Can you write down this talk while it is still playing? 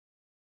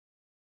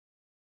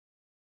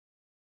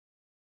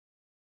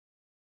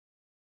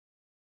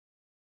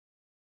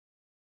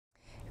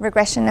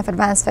regression of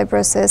advanced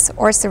fibrosis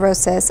or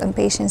cirrhosis in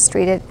patients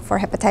treated for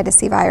hepatitis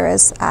C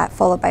virus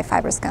followed by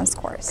FibroScan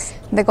scores.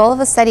 The goal of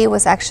the study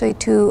was actually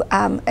to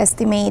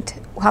estimate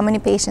how many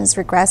patients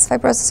regress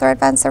fibrosis or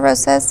advanced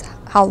cirrhosis,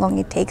 how long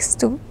it takes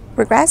to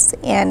regress,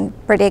 and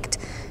predict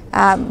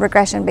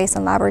regression based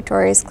on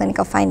laboratories,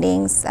 clinical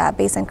findings,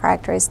 baseline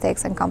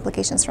characteristics, and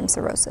complications from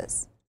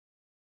cirrhosis.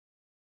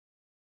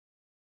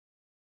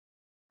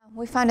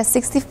 We found a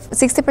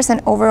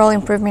 60% overall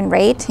improvement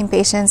rate in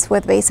patients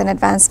with base and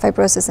advanced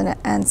fibrosis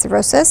and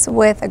cirrhosis,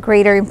 with a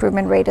greater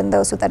improvement rate in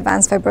those with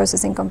advanced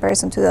fibrosis in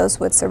comparison to those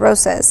with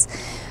cirrhosis.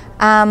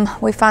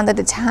 We found that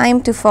the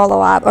time to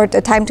follow up, or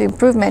the time to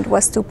improvement,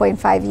 was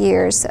 2.5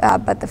 years,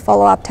 but the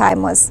follow-up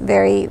time was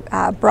very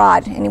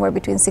broad, anywhere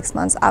between 6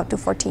 months out to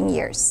 14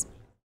 years.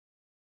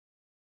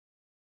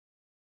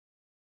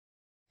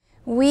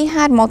 We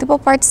had multiple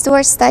parts to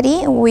our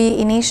study. We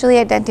initially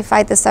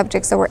identified the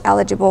subjects that were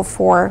eligible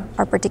for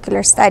our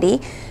particular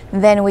study.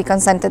 Then we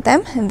consented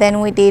them. Then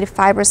we did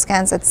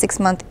FibroScans at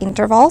 6-month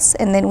intervals.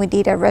 And then we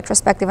did a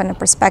retrospective and a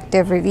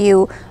prospective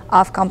review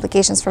of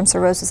complications from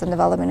cirrhosis and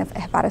development of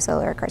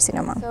hepatocellular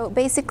carcinoma. So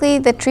basically,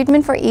 the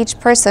treatment for each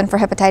person for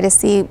hepatitis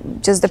C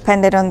just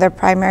depended on their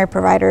primary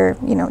provider,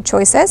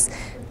 choices.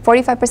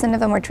 45%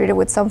 of them were treated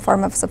with some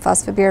form of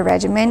sofosbuvir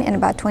regimen, and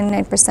about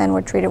 29%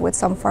 were treated with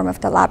some form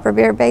of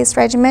dolutegravir-based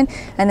regimen,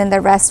 and then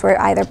the rest were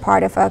either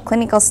part of a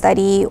clinical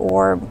study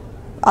or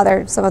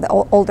some of the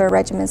older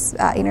regimens,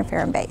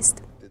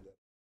 interferon-based.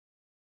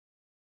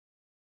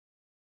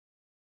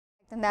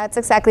 And that's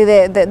exactly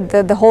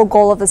the whole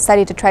goal of the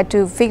study, to try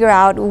to figure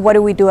out, what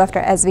do we do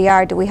after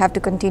SVR? Do we have to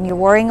continue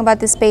worrying about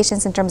these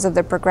patients in terms of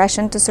their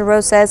progression to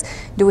cirrhosis?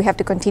 Do we have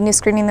to continue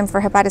screening them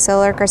for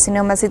hepatocellular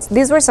carcinomas?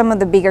 These were some of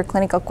the bigger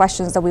clinical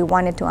questions that we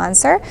wanted to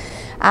answer.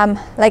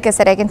 Like I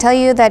said, I can tell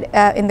you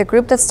that in the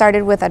group that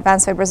started with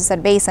advanced fibrosis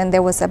at baseline,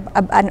 there was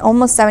an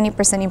almost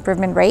 70%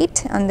 improvement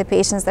rate. On the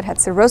patients that had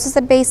cirrhosis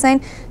at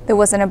baseline, there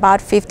was an about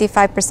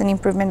 55%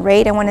 improvement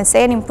rate. And when I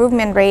say an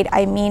improvement rate,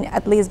 I mean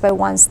at least by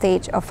one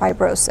stage of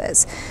fibrosis.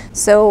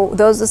 So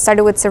those that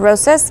started with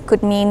cirrhosis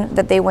could mean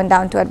that they went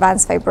down to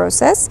advanced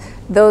fibrosis.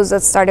 Those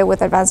that started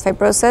with advanced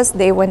fibrosis,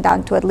 they went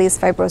down to at least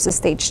fibrosis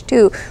stage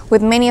 2,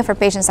 with many of our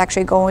patients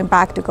actually going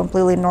back to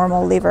completely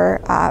normal liver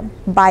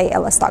by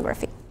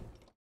elastography.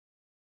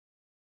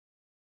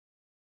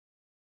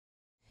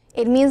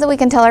 It means that we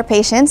can tell our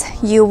patients,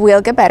 you will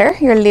get better,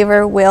 your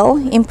liver will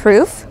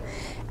improve.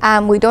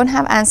 We don't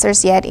have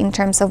answers yet in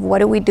terms of what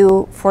do we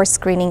do for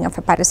screening of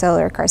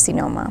hepatocellular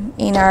carcinoma.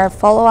 In our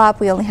follow-up,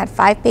 we only had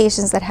 5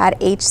 patients that had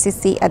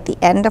HCC at the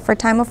end of our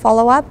time of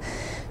follow-up.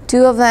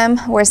 2 of them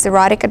were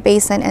cirrhotic at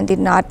baseline and did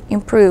not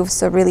improve,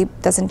 so it really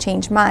doesn't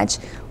change much.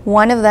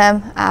 1 of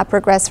them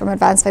progressed from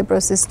advanced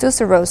fibrosis to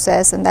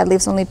cirrhosis, and that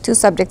leaves only 2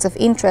 subjects of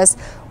interest,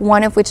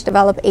 1 of which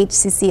developed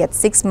HCC at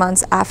 6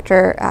 months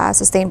after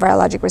sustained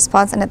virologic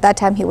response, and at that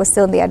time he was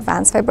still in the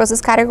advanced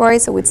fibrosis category,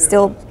 so we'd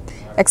still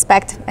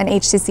expect an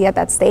HCC at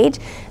that stage,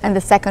 and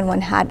the second one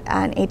had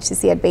an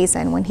HCC at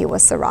baseline when he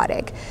was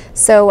cirrhotic.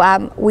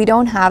 So we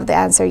don't have the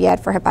answer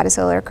yet for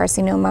hepatocellular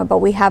carcinoma, but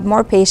we have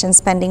more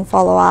patients pending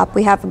follow-up.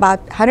 We have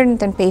about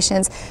 110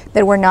 patients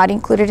that were not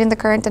included in the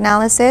current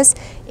analysis,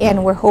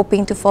 and we're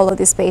hoping to follow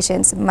these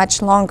patients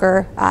much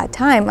longer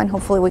time, and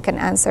hopefully we can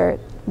answer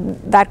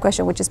that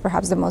question, which is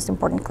perhaps the most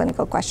important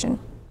clinical question.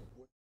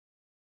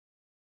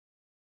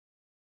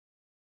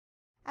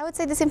 I would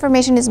say this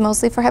information is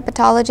mostly for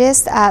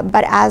hepatologists,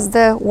 but as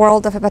the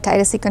world of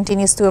hepatitis C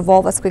continues to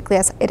evolve as quickly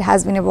as it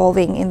has been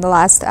evolving in the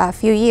last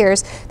few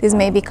years, this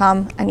may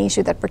become an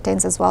issue that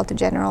pertains as well to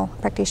general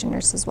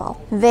practitioners as well.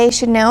 They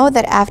should know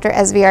that after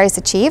SVR is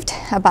achieved,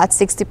 about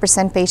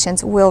 60%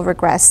 patients will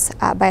regress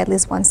by at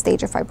least one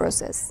stage of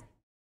fibrosis.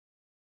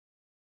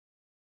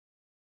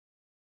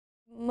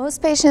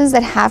 Most patients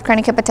that have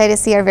chronic hepatitis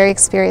C are very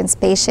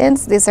experienced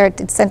patients. These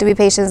tend to be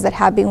patients that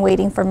have been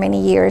waiting for many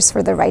years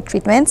for the right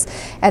treatments,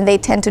 and they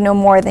tend to know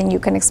more than you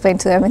can explain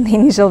to them in the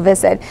initial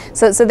visit.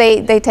 So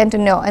they tend to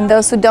know. And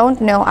those who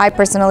don't know, I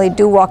personally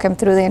do walk them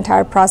through the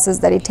entire process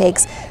that it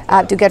takes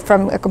to get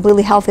from a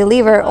completely healthy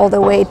liver all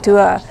the way to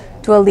a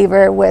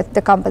liver with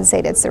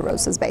decompensated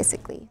cirrhosis,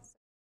 basically.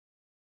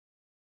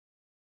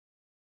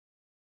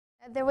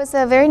 There was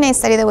a very nice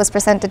study that was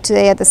presented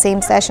today at the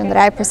same session that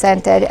I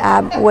presented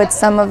with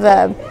some of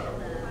the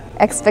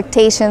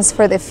expectations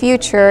for the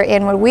future,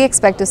 and what we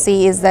expect to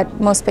see is that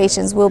most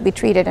patients will be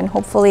treated, and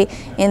hopefully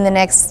in the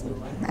next,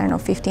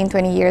 15,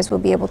 20 years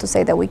we'll be able to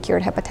say that we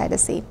cured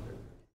hepatitis C.